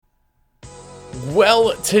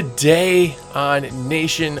Well, today on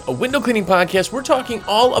Nation, a window cleaning podcast, we're talking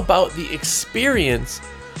all about the experience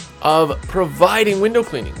of providing window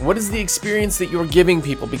cleaning. What is the experience that you're giving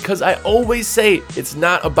people? Because I always say it's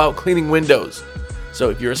not about cleaning windows. So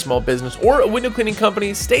if you're a small business or a window cleaning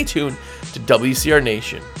company, stay tuned to WCR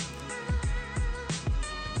Nation.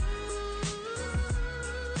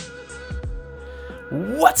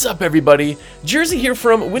 What's up, everybody? Jersey here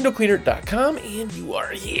from windowcleaner.com, and you are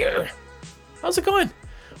here. How's it going?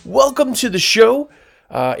 Welcome to the show.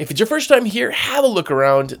 If it's your first time here, have a look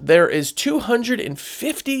around. There is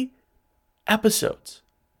 250 episodes,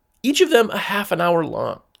 each of them a half an hour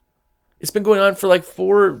long. It's been going on for like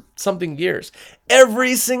 4-something years.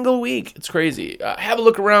 Every single week. It's crazy. Have a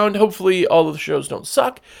look around. Hopefully all of the shows don't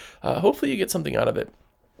suck. Hopefully you get something out of it.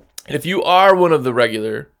 And if you are one of the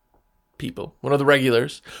regular people, one of the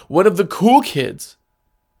regulars, one of the cool kids,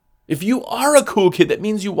 if you are a cool kid, that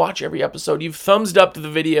means you watch every episode. You've thumbs up to the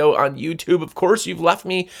video on YouTube. Of course, you've left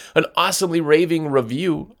me an awesomely raving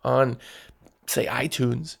review on, say,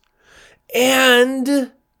 iTunes.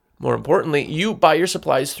 And more importantly, you buy your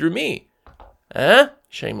supplies through me.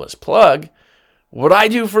 Shameless plug. What I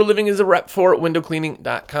do for a living is a rep for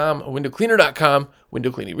windowcleaning.com, windowcleaner.com,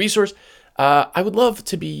 window cleaning resource. I would love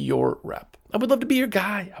to be your rep. I would love to be your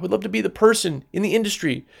guy. I would love to be the person in the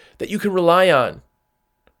industry that you can rely on.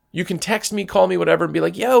 You can text me, call me, whatever, and be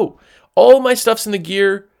like, yo, all my stuff's in the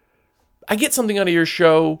gear. I get something out of your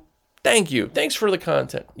show. Thank you. Thanks for the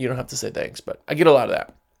content. You don't have to say thanks, but I get a lot of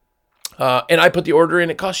that. And I put the order in.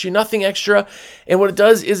 It costs you nothing extra. And what it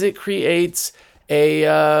does is it creates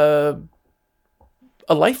a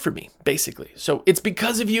life for me, basically. So it's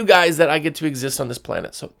because of you guys that I get to exist on this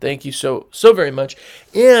planet. So thank you so very much.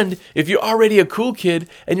 And if you're already a cool kid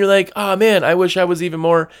and you're like, oh man, I wish I was even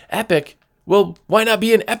more epic. Well, why not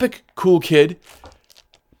be an epic cool kid?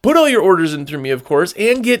 Put all your orders in through me, of course,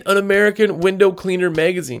 and get an American Window Cleaner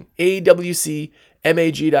magazine, awcmag.com.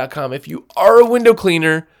 If you are a window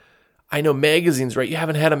cleaner, I know magazines, right? You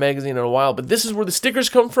haven't had a magazine in a while, but this is where the stickers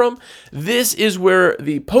come from. This is where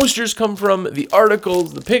the posters come from, the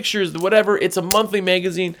articles, the pictures, the whatever. It's a monthly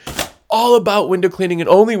magazine all about window cleaning and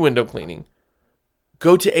only window cleaning.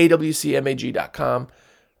 Go to awcmag.com.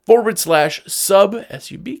 /sub,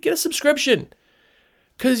 S-U-B, get a subscription,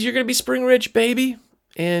 because you're going to be spring rich, baby,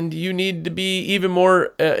 and you need to be even more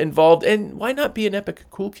involved, and why not be an epic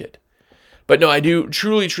cool kid? But no, I do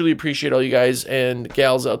truly appreciate all you guys and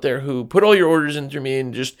gals out there who put all your orders in through me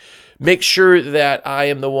and just make sure that I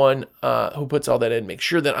am the one who puts all that in, make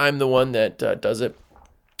sure that I'm the one that does it.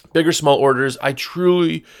 Big or small orders, I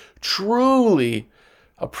truly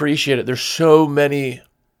appreciate it. There's so many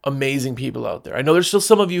amazing people out there. I know there's still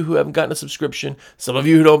some of you who haven't gotten a subscription, some of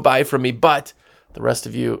you who don't buy from me, but the rest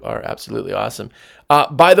of you are absolutely awesome.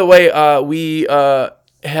 By the way, we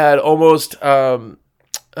had almost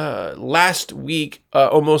last week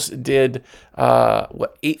almost did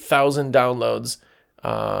 8,000 downloads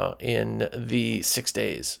in the 6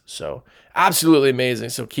 days. So absolutely amazing.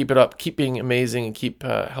 So keep it up, keep being amazing, and keep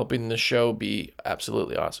helping the show be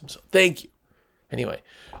absolutely awesome. So thank you. Anyway,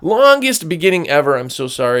 longest beginning ever. I'm so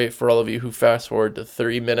sorry for all of you who fast forward to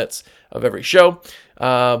 30 minutes of every show.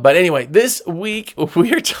 But anyway, this week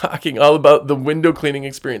we are talking all about the window cleaning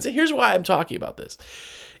experience. And here's why I'm talking about this.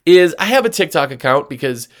 Is I have a TikTok account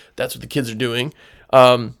because that's what the kids are doing.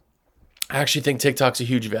 I actually think TikTok's a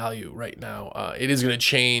huge value right now. It is going to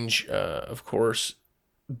change, of course,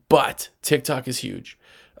 but TikTok is huge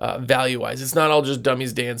value-wise. It's not all just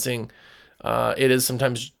dummies dancing. It is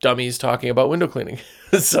sometimes dummies talking about window cleaning.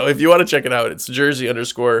 So if you want to check it out, it's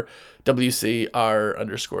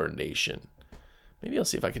Jersey_WCR_Nation. Maybe I'll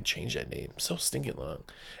see if I can change that name. So stinking long.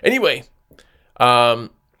 Anyway,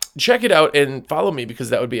 check it out and follow me because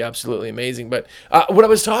that would be absolutely amazing. But what I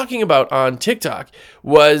was talking about on TikTok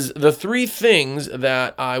was the 3 things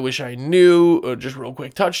that I wish I knew, just real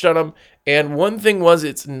quick, touched on them. And one thing was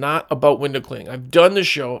it's not about window cleaning. I've done the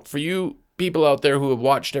show for you people out there who have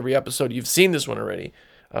watched every episode. You've seen this one already.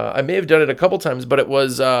 I may have done it a couple times, but it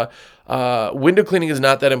was window cleaning is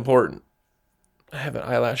not that important. I have an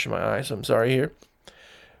eyelash in my eye, so I'm sorry here.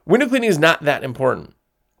 Window cleaning is not that important.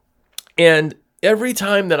 And every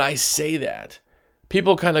time that I say that,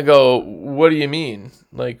 people kind of go, what do you mean?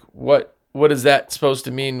 Like, what is that supposed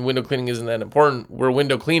to mean? Window cleaning isn't that important. We're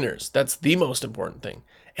window cleaners. That's the most important thing.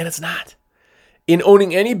 And it's not. In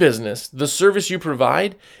owning any business, the service you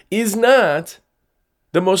provide is not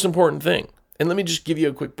the most important thing. And let me just give you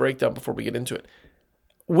a quick breakdown before we get into it.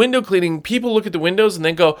 Window cleaning, people look at the windows and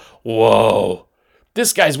they go, whoa,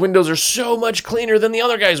 this guy's windows are so much cleaner than the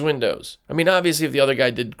other guy's windows. I mean, obviously, if the other guy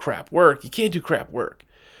did crap work, you can't do crap work.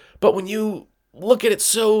 But when you look at it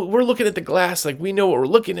so we're looking at the glass like we know what we're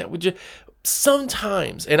looking at. We just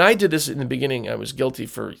sometimes, and I did this in the beginning. I was guilty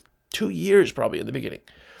for 2 years probably in the beginning,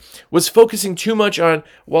 was focusing too much on,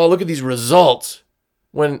 well, look at these results,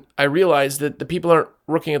 when I realized that the people aren't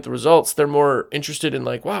looking at the results. They're more interested in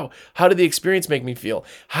like, wow, how did the experience make me feel?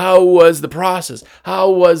 How was the process? How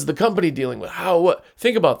was the company dealing with?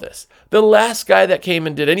 Think about this. The last guy that came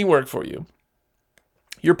and did any work for you,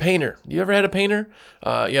 your painter. You ever had a painter?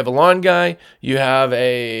 You have a lawn guy. You have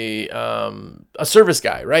a service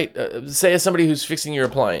guy, right? Say as somebody who's fixing your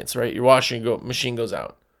appliance, right? Your washing machine goes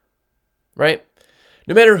out, right?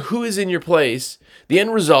 No matter who is in your place, the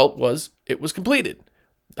end result was it was completed.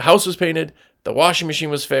 The house was painted. The washing machine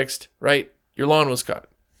was fixed, right? Your lawn was cut.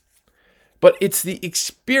 But it's the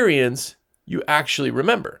experience you actually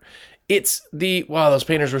remember. It's wow, those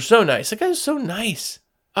painters were so nice. That guy was so nice.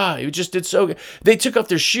 He just did so good. They took off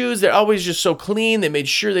their shoes. They're always just so clean. They made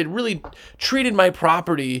sure they'd really treated my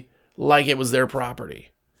property like it was their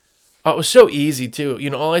property. It was so easy, too.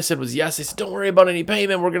 All I said was yes. They said, don't worry about any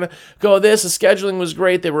payment. We're going to go this. The scheduling was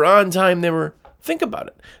great. They were on time. Think about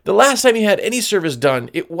it. The last time you had any service done,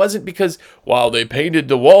 it wasn't because, wow, they painted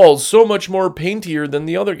the walls so much more paintier than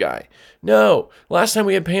the other guy. No. Last time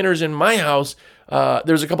we had painters in my house,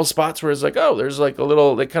 there's a couple spots where it's like, oh, there's like a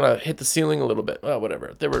little, they kind of hit the ceiling a little bit. Well,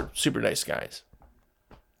 whatever. They were super nice guys.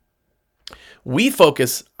 We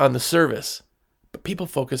focus on the service, but people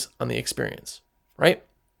focus on the experience, right?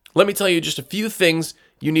 Let me tell you just a few things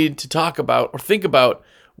you need to talk about or think about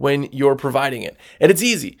when you're providing it. And it's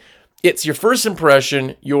easy. It's your first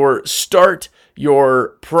impression, your start,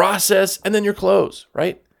 your process, and then your close,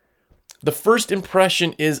 right? The first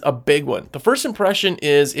impression is a big one. The first impression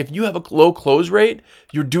is if you have a low close rate,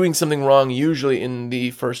 you're doing something wrong usually in the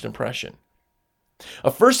first impression. A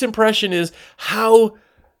first impression is how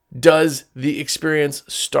does the experience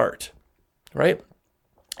start, right?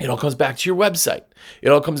 It all comes back to your website. It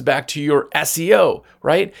all comes back to your SEO,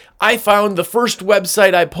 right? I found the first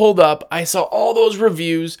website I pulled up. I saw all those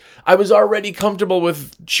reviews. I was already comfortable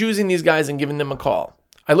with choosing these guys and giving them a call.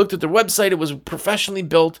 I looked at their website. It was professionally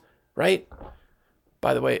built, right?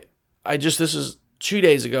 By the way, this is 2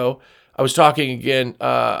 days ago. I was talking again,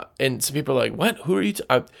 and some people are like, what? Who are you?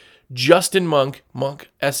 Justin Monk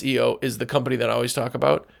SEO is the company that I always talk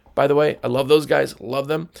about. By the way, I love those guys. Love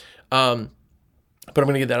them. But I'm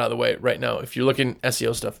going to get that out of the way right now. If you're looking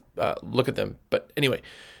SEO stuff, look at them. But anyway,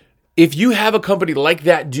 if you have a company like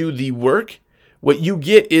that do the work, what you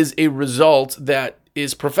get is a result that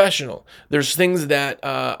is professional. There's things that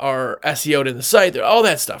are SEO'd in the site, all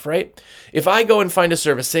that stuff, right? If I go and find a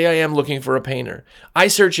service, say I am looking for a painter, I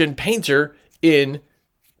search in painter in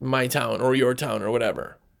my town or your town or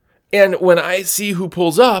whatever. And when I see who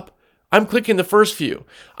pulls up, I'm clicking the first few.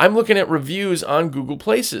 I'm looking at reviews on Google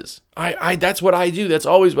Places. That's what I do. That's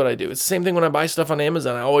always what I do. It's the same thing when I buy stuff on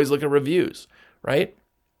Amazon. I always look at reviews, right?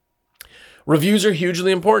 Reviews are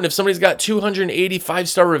hugely important. If somebody's got 280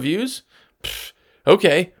 5-star reviews,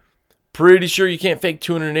 okay, pretty sure you can't fake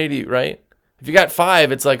 280, right? If you got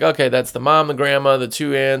 5, it's like, okay, that's the mom, the grandma, the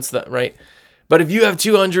 2 aunts, right? But if you have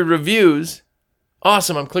 200 reviews,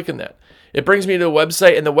 awesome, I'm clicking that. It brings me to a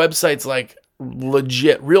website, and the website's like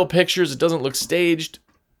legit, real pictures. It doesn't look staged.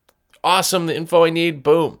 Awesome, the info I need,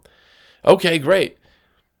 boom. Okay, great.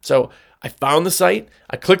 So I found the site.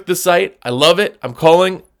 I clicked the site. I love it. I'm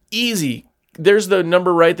calling. Easy. There's the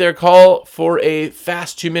number right there. Call for a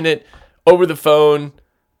fast 2-minute over-the-phone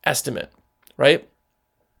estimate, right?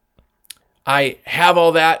 I have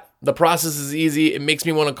all that. The process is easy. It makes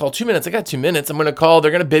me want to call 2 minutes. I got 2 minutes. I'm going to call.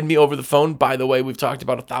 They're going to bid me over the phone. By the way, we've talked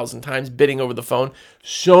about 1,000 times bidding over the phone.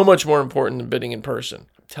 So much more important than bidding in person.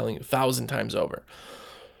 I'm telling you, 1,000 times over.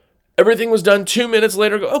 Everything was done 2 minutes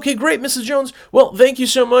later. Go, okay, great, Mrs. Jones. Well, thank you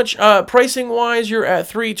so much. Pricing-wise, you're at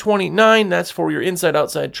 $329. That's for your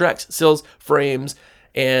inside-outside tracks, sills, frames,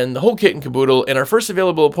 and the whole kit and caboodle. And our first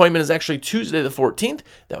available appointment is actually Tuesday the 14th.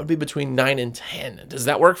 That would be between 9 and 10. Does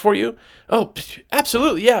that work for you? Oh,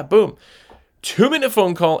 absolutely. Yeah, boom. 2-minute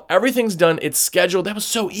phone call. Everything's done. It's scheduled. That was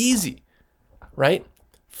so easy, right?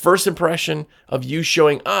 First impression of you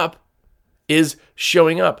showing up is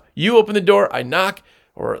showing up. You open the door, I knock,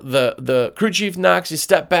 or the crew chief knocks, you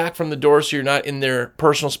step back from the door so you're not in their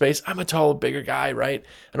personal space. I'm a tall, bigger guy, right?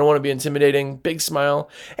 I don't want to be intimidating. Big smile.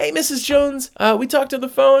 Hey, Mrs. Jones, we talked on the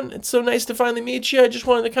phone. It's so nice to finally meet you. I just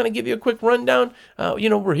wanted to kind of give you a quick rundown.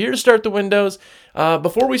 We're here to start the windows.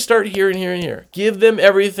 Before we start here and here and here, give them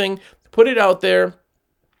everything. Put it out there.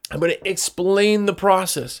 I'm going to explain the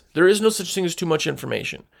process. There is no such thing as too much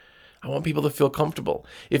information. I want people to feel comfortable.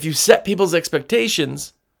 If you set people's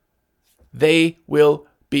expectations, they will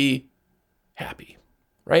be happy.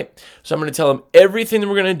 right? So I'm going to tell them everything that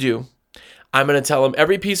we're going to do. I'm going to tell them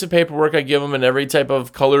every piece of paperwork I give them and every type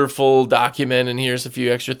of colorful document, and here's a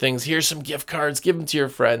few extra things. Here's some gift cards. Give them to your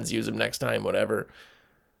friends. Use them next time, whatever,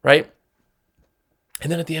 right?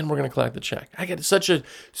 And then at the end, we're going to collect the check. I get such a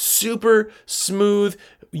super smooth,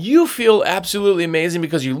 you feel absolutely amazing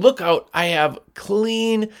because you look out. I have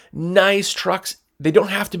clean, nice trucks. They don't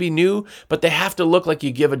have to be new, but they have to look like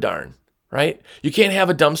you give a darn, right? You can't have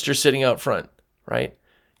a dumpster sitting out front, right?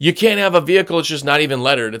 You can't have a vehicle that's just not even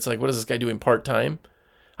lettered. It's like, what is this guy doing part-time?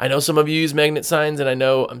 I know some of you use magnet signs, and I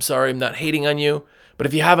know, I'm sorry, I'm not hating on you, but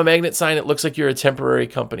if you have a magnet sign, it looks like you're a temporary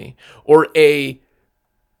company or a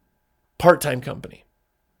part-time company,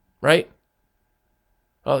 right?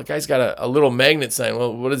 Oh, the guy's got a little magnet sign.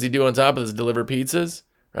 Well, what does he do on top of this? Deliver pizzas,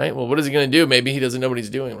 right? Well, what is he going to do? Maybe he doesn't know what he's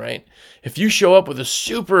doing, right? If you show up with a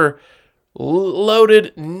super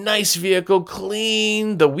loaded, nice vehicle,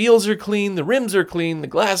 clean, the wheels are clean, the rims are clean, the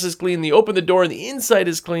glass is clean, you open the door and the inside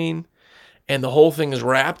is clean, and the whole thing is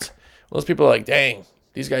wrapped, well, those people are like, dang,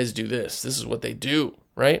 these guys do this. This is what they do,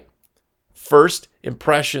 right? First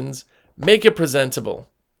impressions, make it presentable.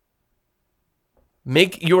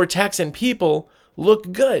 Make your text and people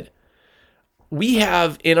look good. We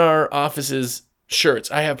have in our offices shirts.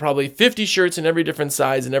 I have probably 50 shirts in every different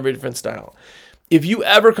size and every different style. If you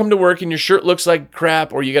ever come to work and your shirt looks like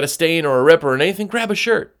crap or you got a stain or a rip or anything, grab a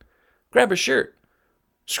shirt. Grab a shirt.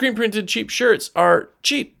 Screen printed cheap shirts are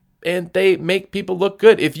cheap and they make people look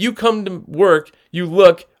good. If you come to work, you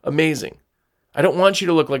look amazing. I don't want you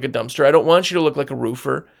to look like a dumpster. I don't want you to look like a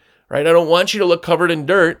roofer, right? I don't want you to look covered in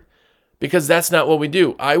dirt because that's not what we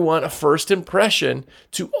do. I want a first impression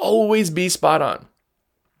to always be spot on.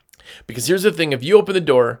 Because here's the thing, if you open the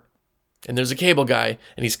door and there's a cable guy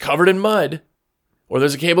and he's covered in mud, or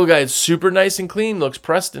there's a cable guy that's super nice and clean, looks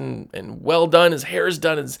pressed and well done, his hair is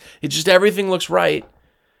done, it's just everything looks right.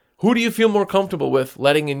 Who do you feel more comfortable with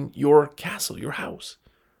letting in your castle, your house,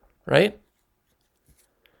 right?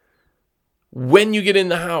 When you get in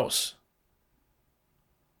the house,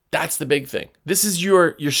 that's the big thing. This is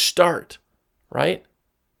your start, right?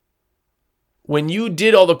 When you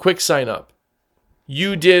did all the quick sign up,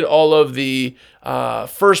 you did all of the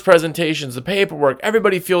first presentations, the paperwork,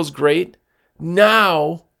 everybody feels great.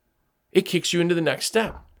 Now it kicks you into the next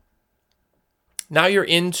step. Now you're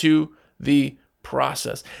into the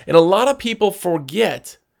process. And a lot of people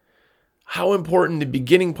forget how important the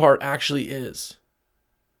beginning part actually is.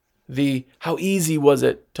 How easy was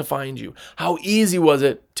it to find you? How easy was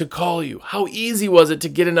it to call you? How easy was it to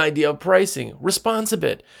get an idea of pricing?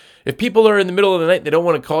 Responsibit. If people are in the middle of the night, they don't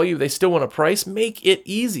want to call you, they still want a price, make it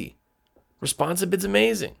easy. Responsibit's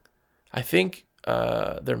amazing. I think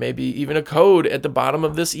there may be even a code at the bottom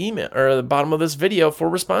of this email or the bottom of this video for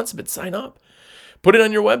Responsibit. Sign up. Put it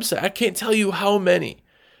on your website. I can't tell you how many.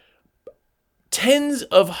 Tens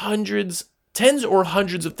or hundreds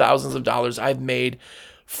of thousands of dollars I've made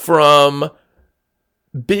from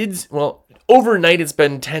bids. Well, overnight it's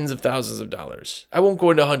been tens of thousands of dollars. I won't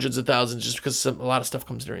go into hundreds of thousands just because a lot of stuff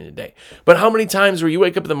comes during the day. But how many times where you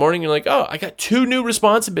wake up in the morning and you're like, oh, I got 2 new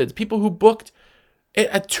Responsibids. People who booked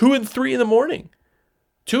at 2 and 3 in the morning.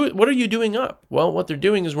 What are you doing up? Well, what they're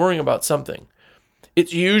doing is worrying about something.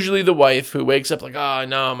 It's usually the wife who wakes up like, oh,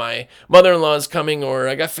 no, my mother-in-law is coming, or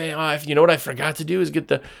I got you know what I forgot to do is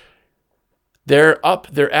they're up,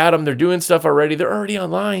 they're at them, they're doing stuff already, they're already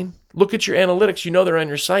online. Look at your analytics, you know they're on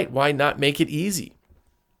your site. Why not make it easy?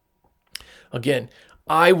 Again,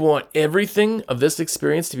 I want everything of this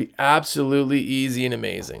experience to be absolutely easy and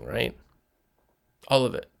amazing, right? All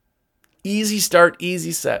of it. Easy start,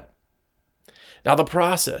 easy set. Now the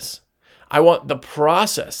process. I want the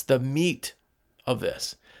process, the meat of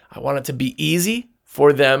this. I want it to be easy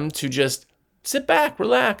for them to just sit back,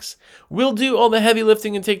 relax. We'll do all the heavy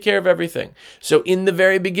lifting and take care of everything. So in the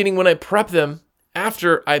very beginning, when I prep them,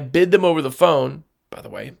 after I bid them over the phone, by the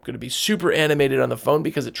way, I'm going to be super animated on the phone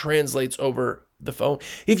because it translates over the phone.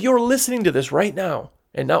 If you're listening to this right now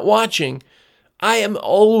and not watching, I am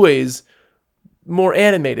always more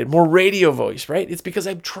animated, more radio voice, right? It's because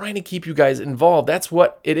I'm trying to keep you guys involved. That's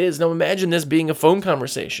what it is. Now imagine this being a phone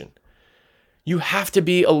conversation. You have to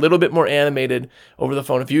be a little bit more animated over the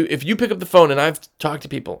phone. If you pick up the phone, and I talk to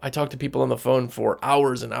people on the phone for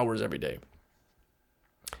hours and hours every day.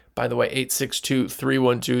 By the way,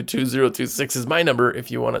 862-312-2026 is my number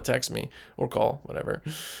if you want to text me or call, whatever.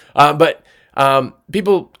 But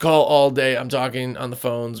people call all day. I'm talking on the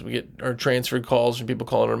phones. We get our transferred calls from people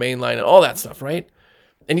calling our main line and all that stuff, right?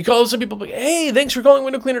 And you call some people like, hey, thanks for calling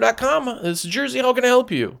windowcleaner.com. This is Jersey. How can I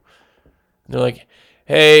help you? And they're like,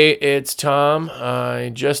 hey, it's Tom.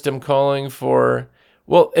 I just am calling for...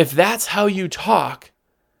 Well, if that's how you talk,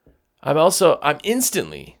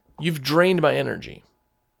 you've drained my energy,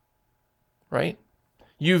 right?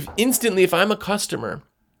 You've instantly, if I'm a customer,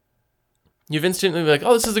 you've instantly be like,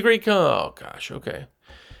 oh, this is a great oh gosh, okay.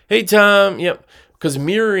 Hey, Tom, yep. Because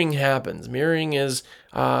mirroring happens. Mirroring is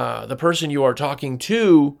the person you are talking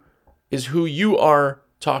to is who you are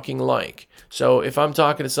talking like. So if I'm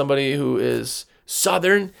talking to somebody who is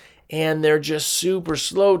Southern and they're just super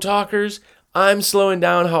slow talkers, I'm slowing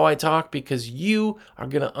down how I talk because you are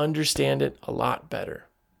going to understand it a lot better.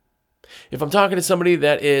 If I'm talking to somebody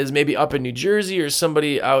that is maybe up in New Jersey or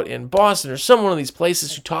somebody out in Boston or some one of these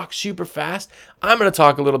places who talk super fast, I'm going to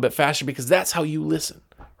talk a little bit faster because that's how you listen,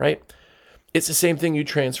 right? It's the same thing, you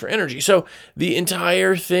transfer energy. So the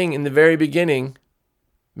entire thing in the very beginning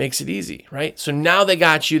makes it easy, right? So now they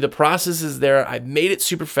got you. The process is there. I've made it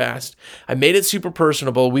super fast. I made it super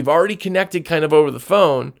personable. We've already connected kind of over the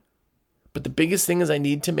phone. But the biggest thing is I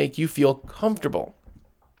need to make you feel comfortable.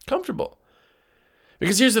 Comfortable.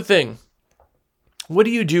 Because here's the thing. What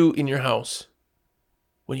do you do in your house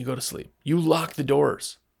when you go to sleep? You lock the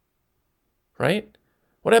doors, right?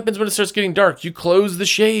 What happens when it starts getting dark? You close the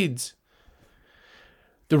shades.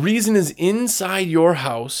 The reason is inside your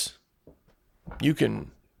house, you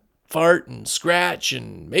can fart and scratch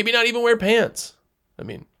and maybe not even wear pants. I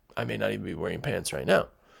mean, I may not even be wearing pants right now.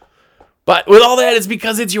 But with all that, it's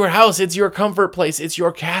because it's your house, it's your comfort place, it's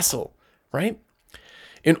your castle, right?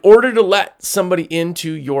 In order to let somebody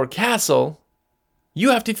into your castle,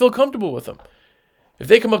 you have to feel comfortable with them. If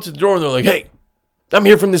they come up to the door and they're like, hey, I'm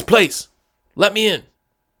here from this place, let me in.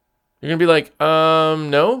 You're going to be like,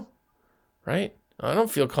 no, right? I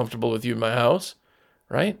don't feel comfortable with you in my house,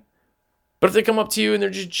 right? But if they come up to you and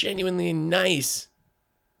they're just genuinely nice,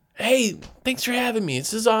 hey, thanks for having me.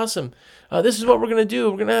 This is awesome. This is what we're going to do.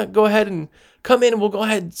 We're going to go ahead and come in and we'll go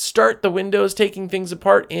ahead and start the windows, taking things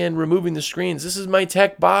apart and removing the screens. This is my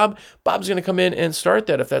tech, Bob. Bob's going to come in and start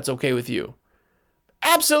that if that's okay with you.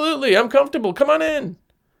 Absolutely. I'm comfortable. Come on in.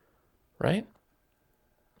 Right?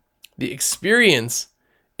 The experience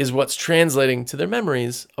is what's translating to their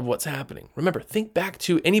memories of what's happening. Remember, think back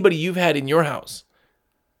to anybody you've had in your house.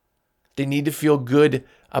 They need to feel good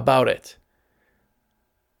about it.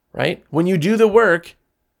 Right? When you do the work,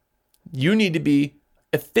 you need to be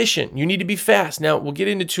efficient. You need to be fast. Now, we'll get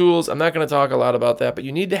into tools. I'm not going to talk a lot about that, but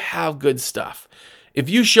you need to have good stuff. If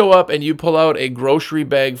you show up and you pull out a grocery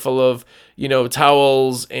bag full of,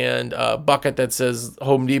 towels and a bucket that says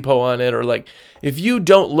Home Depot on it, or if you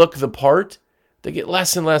don't look the part, they get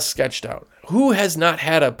less and less sketched out. Who has not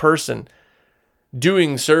had a person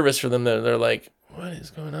doing service for them that they're like, what is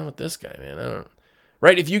going on with this guy, man? I don't.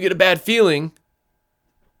 Right? If you get a bad feeling,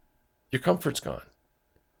 your comfort's gone.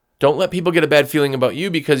 Don't let people get a bad feeling about you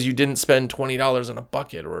because you didn't spend $20 on a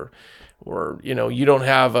bucket or you don't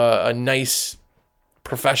have a nice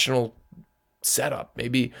professional setup.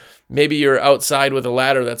 Maybe you're outside with a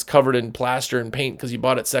ladder that's covered in plaster and paint because you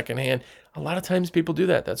bought it secondhand. A lot of times people do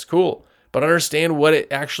that. That's cool. But understand what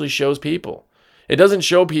it actually shows people. It doesn't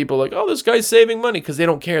show people like, oh, this guy's saving money, because they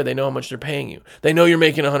don't care. They know how much they're paying you. They know you're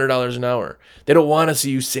making $100 an hour. They don't want to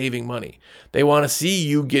see you saving money. They want to see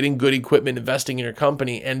you getting good equipment, investing in your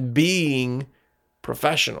company, and being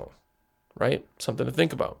professional, right? Something to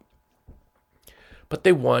think about. But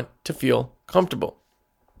they want to feel comfortable,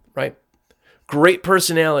 right? Great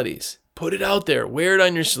personalities. Put it out there. Wear it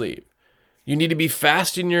on your sleeve. You need to be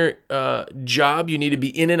fast in your job. You need to be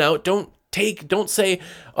in and out. Don't say,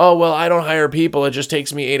 oh, well, I don't hire people. It just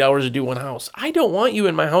takes me 8 hours to do one house. I don't want you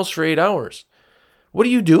in my house for 8 hours. What are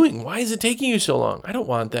you doing? Why is it taking you so long? I don't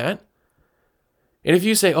want that. And if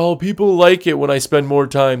you say, oh, people like it when I spend more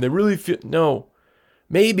time, they really feel, no.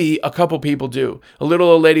 Maybe a couple people do. A little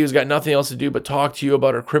old lady who's got nothing else to do but talk to you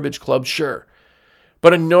about her cribbage club, sure.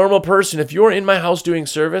 But a normal person, if you're in my house doing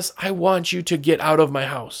service, I want you to get out of my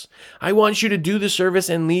house. I want you to do the service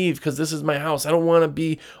and leave because this is my house. I don't want to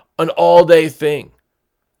be an all-day thing,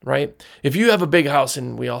 right? If you have a big house,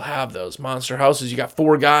 and we all have those monster houses, you got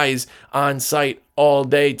 4 guys on site all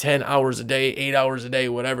day, 10 hours a day, 8 hours a day,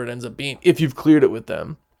 whatever it ends up being, if you've cleared it with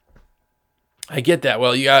them. I get that.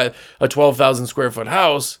 Well, you got a 12,000 square foot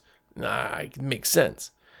house, it makes sense.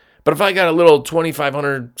 But if I got a little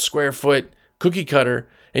 2,500 square foot cookie cutter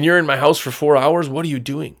and you're in my house for 4 hours, what are you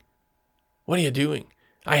doing? What are you doing?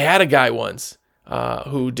 I had a guy once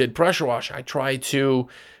who did pressure wash. I tried to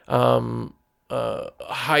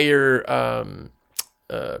hire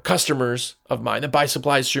customers of mine that buy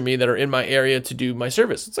supplies through me that are in my area to do my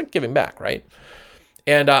service. It's like giving back, right?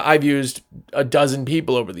 And I've used a dozen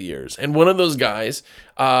people over the years. And one of those guys,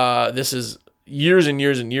 this is years and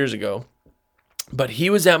years and years ago, but he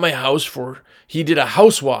was at my house he did a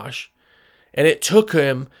house wash. And it took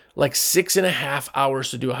him like 6.5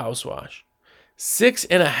 hours to do a house wash.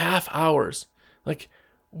 6.5 hours. Like,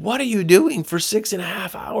 what are you doing for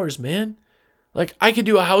 6.5 hours, man? Like, I could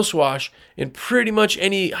do a house wash in pretty much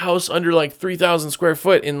any house under like 3,000 square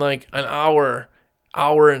foot in like an hour,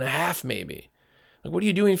 hour and a half maybe. Like, what are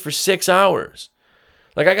you doing for 6 hours?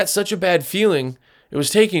 Like, I got such a bad feeling. It was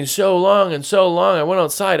taking so long and so long. I went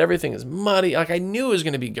outside. Everything is muddy. Like, I knew it was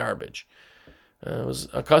going to be garbage. It was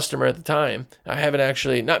a customer at the time. I haven't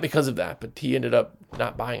actually, not because of that, but he ended up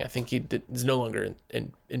not buying. I think he is no longer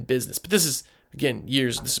in business. But this is, again,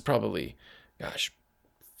 years. This is probably,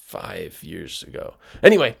 5 years ago.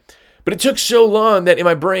 Anyway, but it took so long that in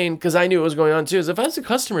my brain, because I knew what was going on too, is if I was a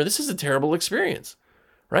customer, this is a terrible experience,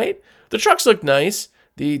 right? The trucks look nice.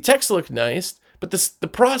 The techs look nice. But the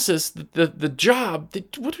process, the job,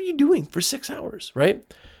 what are you doing for 6 hours, right?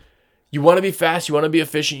 You want to be fast. You want to be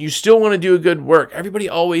efficient. You still want to do a good work. Everybody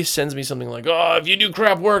always sends me something like, oh, if you do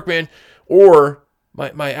crap work, man. Or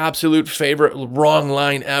my absolute favorite wrong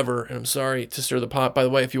line ever. And I'm sorry to stir the pot. By the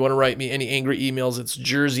way, if you want to write me any angry emails, it's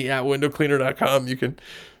jersey@windowcleaner.com. You can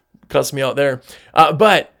cuss me out there.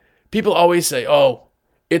 But people always say, oh,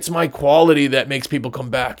 it's my quality that makes people come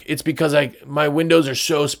back. It's because my windows are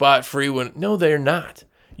so spot free. No, they're not.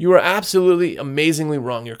 You are absolutely amazingly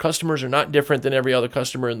wrong. Your customers are not different than every other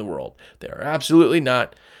customer in the world. They are absolutely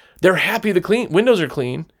not. They're happy the windows are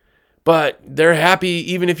clean, but they're happy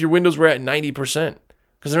even if your windows were at 90%,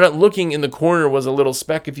 because they're not looking in the corner was a little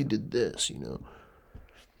speck if you did this,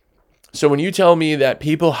 So when you tell me that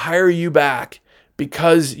people hire you back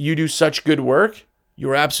because you do such good work,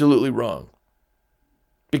 you're absolutely wrong.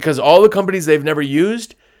 Because all the companies they've never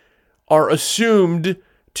used are assumed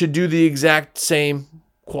to do the exact same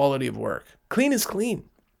quality of work. Clean is clean.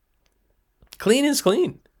 Clean is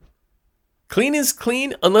clean. Clean is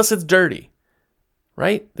clean unless it's dirty,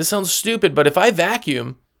 right? This sounds stupid, but if I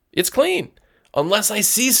vacuum, it's clean unless I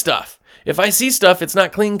see stuff. If I see stuff, it's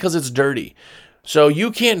not clean because it's dirty. So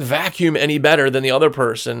you can't vacuum any better than the other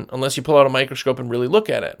person unless you pull out a microscope and really look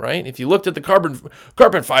at it, right? If you looked at the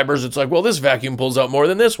carpet fibers, it's like, well, this vacuum pulls out more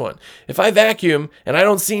than this one. If I vacuum and I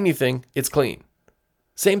don't see anything, it's clean.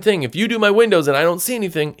 Same thing. If you do my windows and I don't see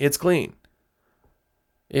anything, it's clean.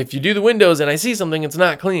 If you do the windows and I see something, it's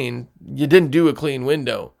not clean. You didn't do a clean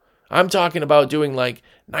window. I'm talking about doing like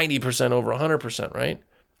 90% over 100%, right?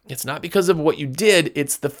 It's not because of what you did.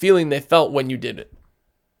 It's the feeling they felt when you did it,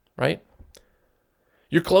 right?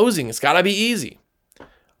 You're closing. It's got to be easy.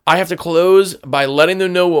 I have to close by letting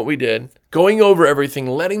them know what we did, going over everything,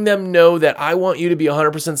 letting them know that I want you to be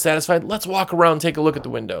 100% satisfied. Let's walk around and take a look at the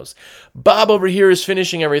windows. Bob over here is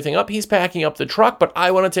finishing everything up. He's packing up the truck, but I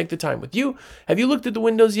want to take the time with you. Have you looked at the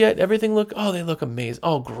windows yet? Everything they look amazing.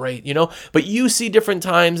 Oh, great, But you see different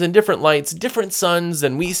times and different lights, different suns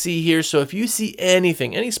than we see here. So if you see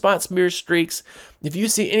anything, any spots, smears, streaks, if you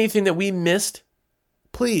see anything that we missed,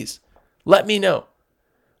 please let me know.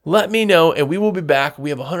 Let me know, and we will be back. We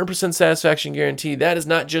have a 100% satisfaction guarantee. That is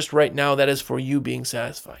not just right now. That is for you being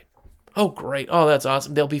satisfied. Oh, great. Oh, that's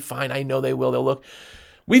awesome. They'll be fine. I know they will. They'll look.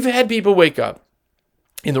 We've had people wake up.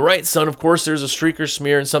 In the right sun, of course, there's a streak or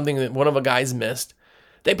smear and something that one of the guys missed.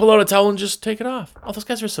 They pull out a towel and just take it off. Oh, those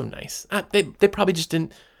guys are so nice. They probably just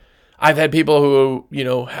didn't. I've had people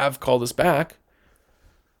who, have called us back,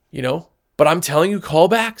 but I'm telling you,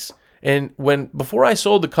 callbacks. And before I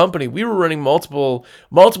sold the company, we were running multiple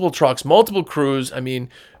trucks, multiple crews. I mean,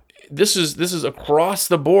 this is across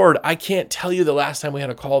the board. I can't tell you the last time we had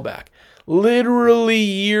a callback. Literally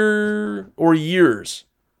years.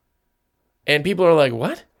 And people are like,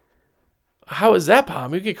 what? How is that, Pom?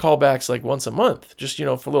 We get callbacks like once a month, just,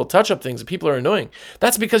 for little touch-up things that people are annoying.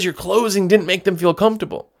 That's because your closing didn't make them feel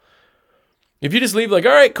comfortable. If you just leave like,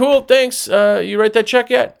 all right, cool, thanks. You write that check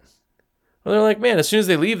yet? Well, they're like, man, as soon as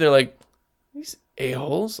they leave, they're like, these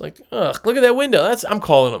a-holes, like, ugh, look at that window. I'm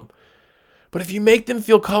calling them. But if you make them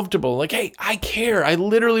feel comfortable, like, hey, I care. I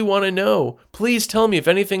literally want to know. Please tell me if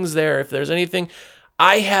anything's there, if there's anything.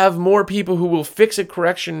 I have more people who will fix a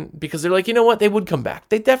correction because they're like, you know what? They would come back.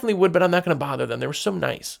 They definitely would, but I'm not going to bother them. They were so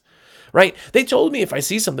nice, right? They told me if I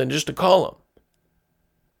see something just to call them.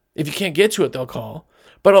 If you can't get to it, they'll call.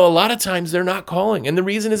 But a lot of times they're not calling. And the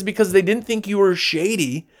reason is because they didn't think you were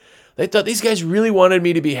shady. They thought these guys really wanted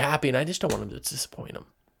me to be happy, and I just don't want them to disappoint them,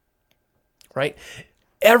 right?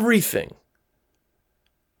 Everything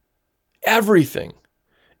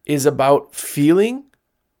is about feeling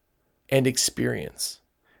and experience.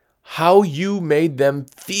 How you made them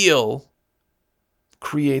feel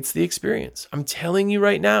creates the experience. I'm telling you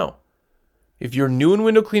right now, if you're new in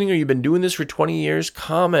window cleaning or you've been doing this for 20 years,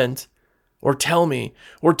 comment or tell me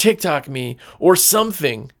or TikTok me or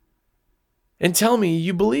something. and tell me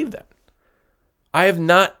you believe that. I have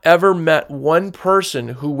not ever met one person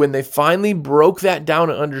who, when they finally broke that down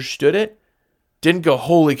and understood it, didn't go,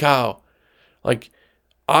 holy cow. Like,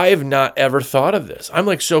 I have not ever thought of this. I'm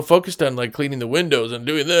like so focused on like cleaning the windows and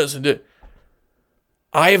doing this and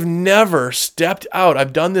I have never stepped out.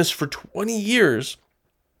 I've done this for 20 years.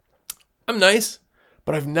 I'm nice,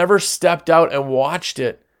 but I've never stepped out and watched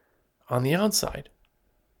it on the outside.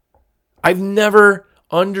 I've never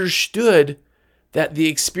understood that the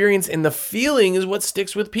experience and the feeling is what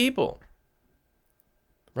sticks with people.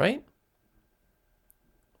 Right?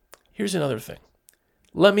 Here's another thing.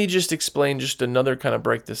 Let me just explain, just another kind of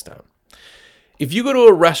break this down. If you go to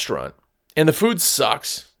a restaurant and the food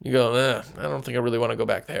sucks, you go, I don't think I really want to go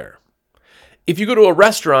back there. If you go to a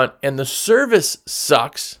restaurant and the service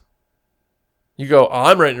sucks, you go,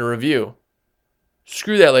 I'm writing a review.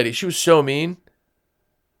 Screw that lady. She was so mean.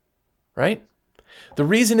 Right? The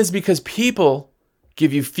reason is because people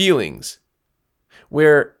give you feelings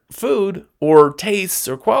where food or tastes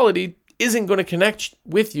or quality isn't going to connect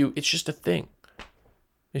with you. It's just a thing.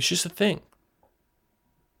 It's just a thing.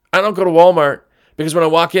 I don't go to Walmart because when I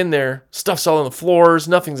walk in there, stuff's all on the floors,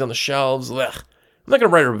 nothing's on the shelves. Ugh. I'm not going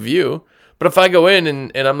to write a review. But if I go in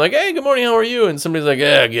and I'm like, hey, good morning, how are you? And somebody's like,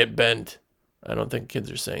 get bent. I don't think kids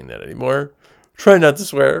are saying that anymore. Try not to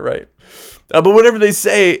swear, right? But whatever they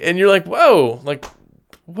say, and you're like, whoa, like,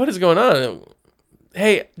 what is going on?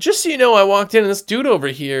 Hey, just so you know, I walked in and this dude over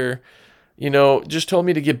here, just told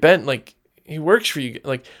me to get bent. Like, he works for you.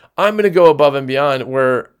 Like, I'm going to go above and beyond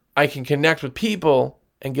where I can connect with people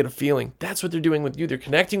and get a feeling. That's what they're doing with you. They're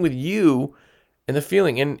connecting with you and the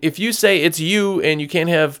feeling. And if you say it's you and you can't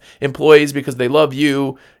have employees because they love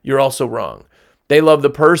you, you're also wrong. They love the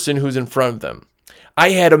person who's in front of them. I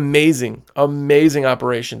had amazing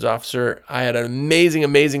operations officer. I had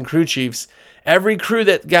amazing crew chiefs. Every crew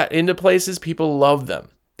that got into places, people loved them.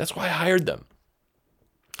 That's why I hired them.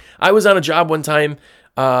 I was on a job one time,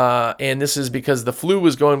 and this is because the flu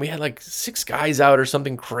was going. We had like 6 guys out or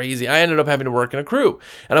something crazy. I ended up having to work in a crew.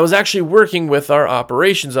 And I was actually working with our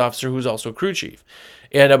operations officer, who's also a crew chief.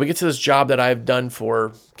 And we get to this job that I've done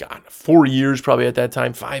for, 4 years probably at that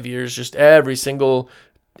time, 5 years, just every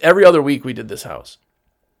other week we did this house.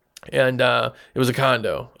 And it was a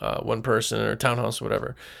condo, one person or a townhouse or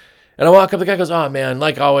whatever. And I walk up, the guy goes, oh man,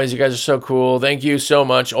 like always, you guys are so cool. Thank you so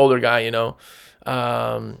much. Older guy, He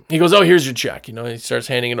goes, oh, here's your check. He starts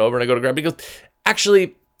handing it over and I go to grab it. He goes,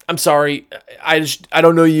 actually, I'm sorry. I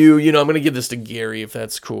don't know you. I'm going to give this to Gary if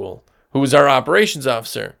that's cool, who was our operations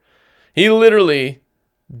officer. He literally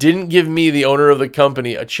didn't give me, the owner of the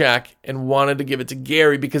company, a check and wanted to give it to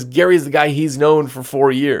Gary because Gary's the guy he's known for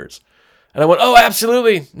 4 years. And I went, oh,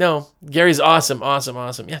 absolutely. No, Gary's awesome.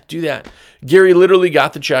 Yeah, do that. Gary literally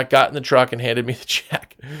got the check, got in the truck, and handed me the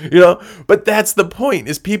check. But that's the point,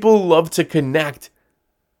 is people love to connect.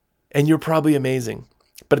 And you're probably amazing.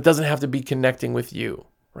 But it doesn't have to be connecting with you,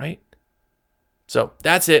 right? So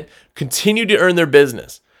that's it. Continue to earn their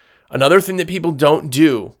business. Another thing that people don't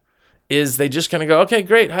do is they just kind of go, okay,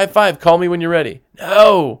 great, high five, call me when you're ready.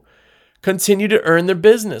 No. Continue to earn their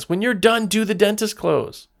business. When you're done, do the dentist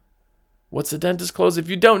close. What's the dentist close? If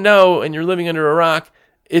you don't know and you're living under a rock,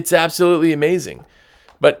 it's absolutely amazing.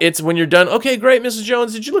 But it's when you're done, okay, great, Mrs.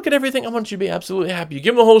 Jones, did you look at everything? I want you to be absolutely happy. You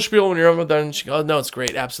give them the whole spiel when you're almost done. She goes, no, it's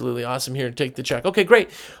great, absolutely awesome. Here, take the check. Okay, great.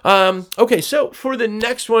 Okay, so for the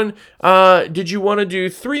next one, did you want to do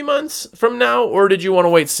 3 months from now or did you want to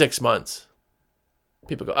wait 6 months?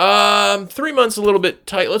 People go, 3 months a little bit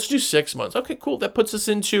tight. Let's do 6 months. Okay, cool. That puts us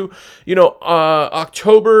into,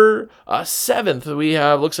 October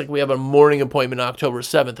 7th. Looks like we have a morning appointment October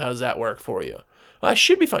 7th. How does that work for you?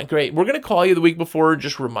 Should be fine. Great. We're going to call you the week before,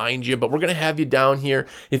 just remind you, but we're going to have you down here.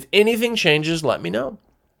 If anything changes, let me know.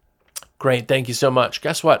 Great. Thank you so much.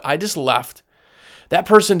 Guess what? I just left. That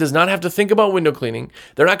person does not have to think about window cleaning.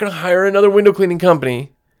 They're not going to hire another window cleaning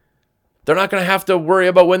company. They're not going to have to worry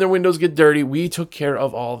about when their windows get dirty. We took care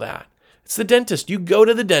of all that. It's the dentist. You go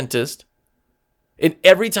to the dentist, and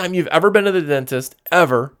every time you've ever been to the dentist,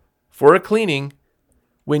 ever, for a cleaning,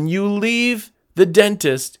 when you leave the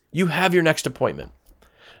dentist, you have your next appointment.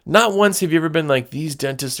 Not once have you ever been like, these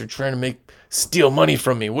dentists are trying to steal money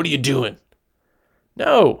from me. What are you doing?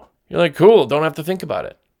 No. You're like, cool, don't have to think about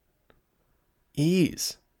it.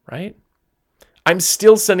 Ease, right? I'm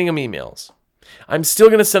still sending them emails. I'm still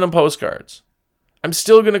going to send them postcards. I'm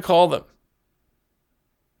still going to call them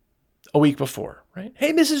a week before, right?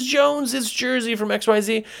 Hey, Mrs. Jones, it's Jersey from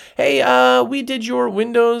XYZ. Hey, we did your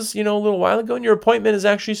windows, a little while ago, and your appointment is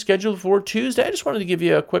actually scheduled for Tuesday. I just wanted to give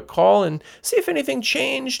you a quick call and see if anything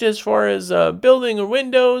changed as far as building or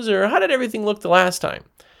windows, or how did everything look the last time?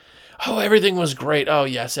 Oh, everything was great. Oh,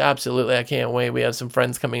 yes, absolutely. I can't wait. We have some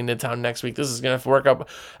friends coming into town next week. This is going to work out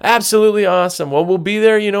absolutely awesome. Well, we'll be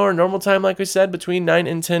there, our normal time, like we said, between 9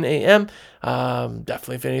 and 10 a.m.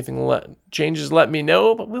 Definitely, if anything changes, let me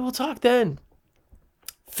know, but we will talk then.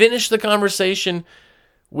 Finish the conversation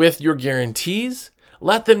with your guarantees.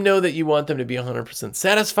 Let them know that you want them to be 100%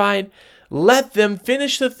 satisfied. Let them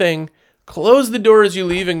finish the thing, close the door as you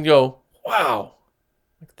leave, and go, wow.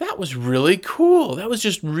 That was really cool. That was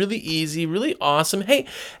just really easy, really awesome. Hey,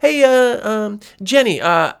 Jenny,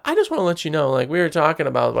 I just want to let you know, we were talking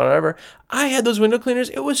about whatever. I had those window cleaners.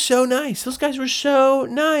 It was so nice. Those guys were so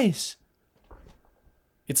nice.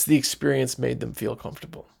 It's the experience made them feel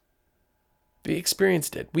comfortable. The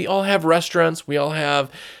experience did. We all have restaurants. We all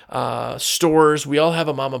have stores. We all have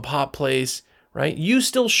a mom and pop place, right? You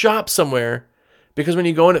still shop somewhere because when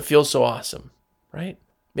you go in, it feels so awesome, right?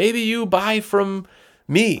 Maybe you buy from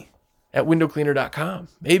me at windowcleaner.com.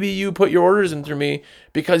 Maybe you put your orders in through me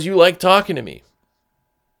because you like talking to me.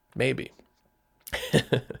 Maybe.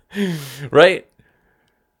 Right?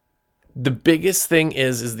 The biggest thing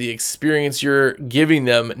is the experience you're giving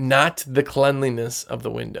them, not the cleanliness of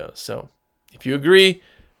the window. So if you agree,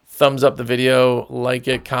 thumbs up the video, like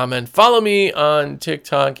it, comment, follow me on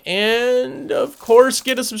TikTok, and of course,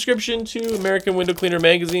 get a subscription to American Window Cleaner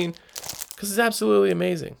magazine because it's absolutely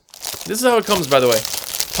amazing. This is how it comes, by the way.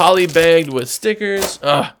 Poly bagged with stickers.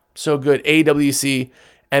 So good. awcmag.com.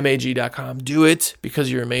 Do it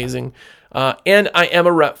because you're amazing. And I am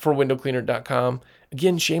a rep for windowcleaner.com.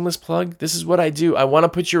 Again, shameless plug. This is what I do. I want to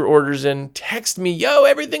put your orders in. Text me. Yo,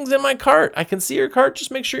 everything's in my cart. I can see your cart.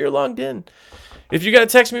 Just make sure you're logged in. If you got to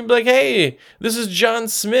text me, be like, hey, this is John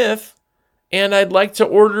Smith, and I'd like to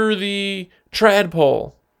order the trad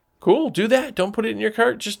pole. Cool, do that. Don't put it in your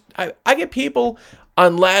cart. I get people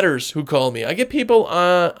on ladders who call me. I get people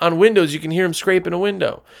on windows. You can hear them scraping a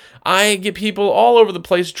window. I get people all over the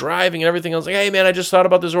place driving and everything else. Like, hey, man, I just thought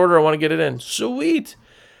about this order. I want to get it in. Sweet.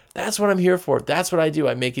 That's what I'm here for. That's what I do.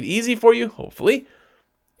 I make it easy for you, hopefully.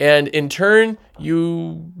 And in turn,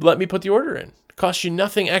 you let me put the order in. It costs you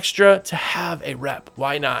nothing extra to have a rep.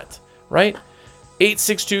 Why not? Right?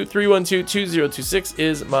 862-312-2026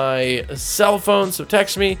 is my cell phone, so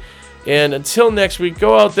text me. And until next week,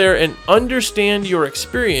 go out there and understand your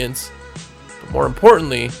experience, but more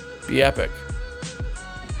importantly, be epic.